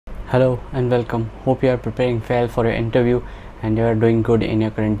Hello and welcome. Hope you are preparing well for your interview and you are doing good in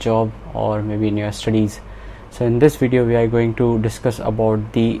your current job or maybe in your studies. So in this video we are going to discuss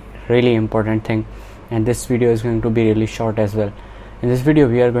about the really important thing, and this video is going to be really short as well. In this video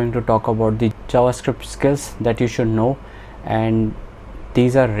we are going to talk about the JavaScript skills that you should know, and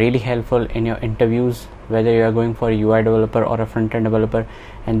these are really helpful in your interviews, whether you are going for a UI developer or a front-end developer,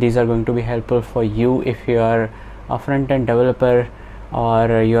 and these are going to be helpful for you if you are a front-end developer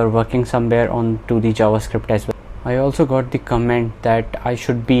or you are working somewhere on to the JavaScript as well. I also got the comment that I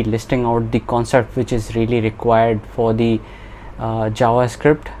should be listing out the concept which is really required for the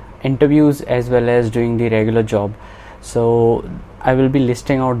JavaScript interviews as well as doing the regular job. So I will be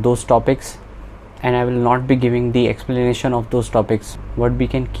listing out those topics and I will not be giving the explanation of those topics, but we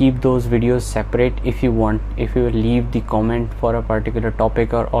can keep those videos separate if you want. If you leave the comment for a particular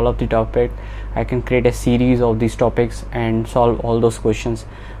topic or all of the topic, I can create a series of these topics and solve all those questions.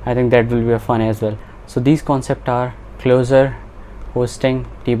 I think that will be fun as well. So these concepts are closure, hosting,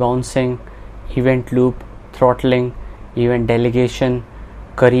 debouncing, event loop, throttling, event delegation,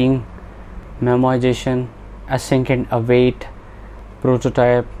 currying, memoization, async and await,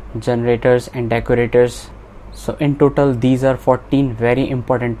 prototype, generators and decorators. So in total these are 14 very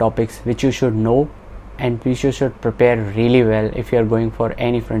important topics which you should know and which you should prepare really well if you are going for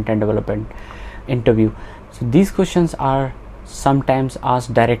any front-end development interview. So these questions are sometimes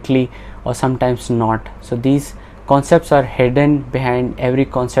asked directly or sometimes not. So these concepts are hidden behind every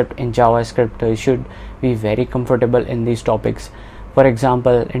concept in JavaScript, so you should be very comfortable in these topics. For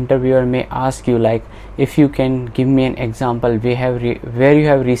example, interviewer may ask you like, if you can give me an example where you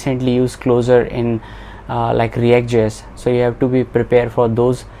have recently used closure in like React.js. So you have to be prepared for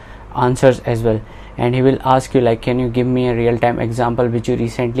those answers as well. And he will ask you like, can you give me a real-time example which you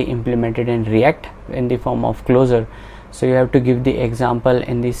recently implemented in React in the form of closure. So you have to give the example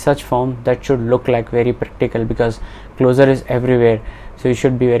in the such form that should look like very practical, because closure is everywhere. So you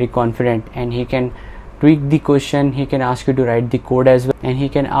should be very confident, and he can tweak the question, he can ask you to write the code as well, and he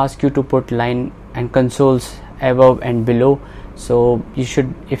can ask you to put line and consoles above and below. So you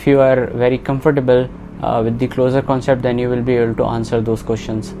should, if you are very comfortable with the closure concept, then you will be able to answer those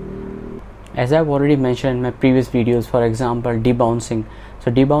questions. As I've already mentioned in my previous videos, for example, debouncing.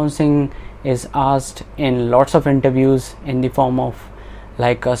 So debouncing is asked in lots of interviews in the form of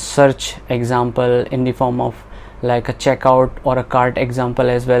like a search example, in the form of like a checkout or a cart example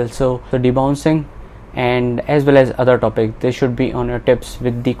as well. So debouncing and as well as other topics, they should be on your tips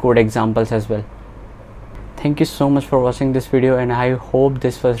with the code examples as well. Thank you so much for watching this video, and I hope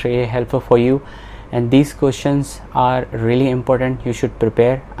this was really helpful for you. And these questions are really important, you should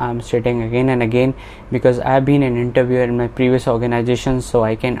prepare. I'm stating again and again because I've been an interviewer in my previous organization, so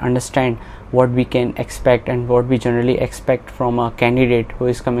I can understand what we can expect and what we generally expect from a candidate who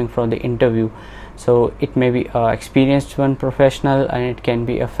is coming from the interview. So it may be an experienced one, professional, and it can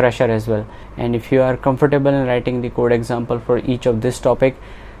be a fresher as well. And if you are comfortable in writing the code example for each of this topic,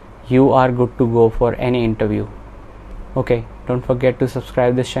 you are good to go for any interview. Okay, don't forget to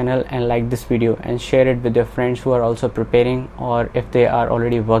subscribe this channel and like this video and share it with your friends who are also preparing, or if they are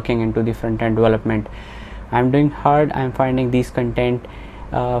already working into the front-end development. I'm doing hard. I'm finding these content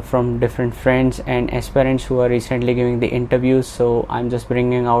from different friends and aspirants who are recently giving the interviews. So I'm just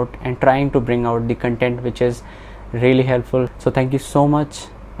bringing out and trying to bring out the content which is really helpful. So thank you so much.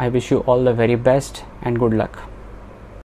 I wish you all the very best and good luck.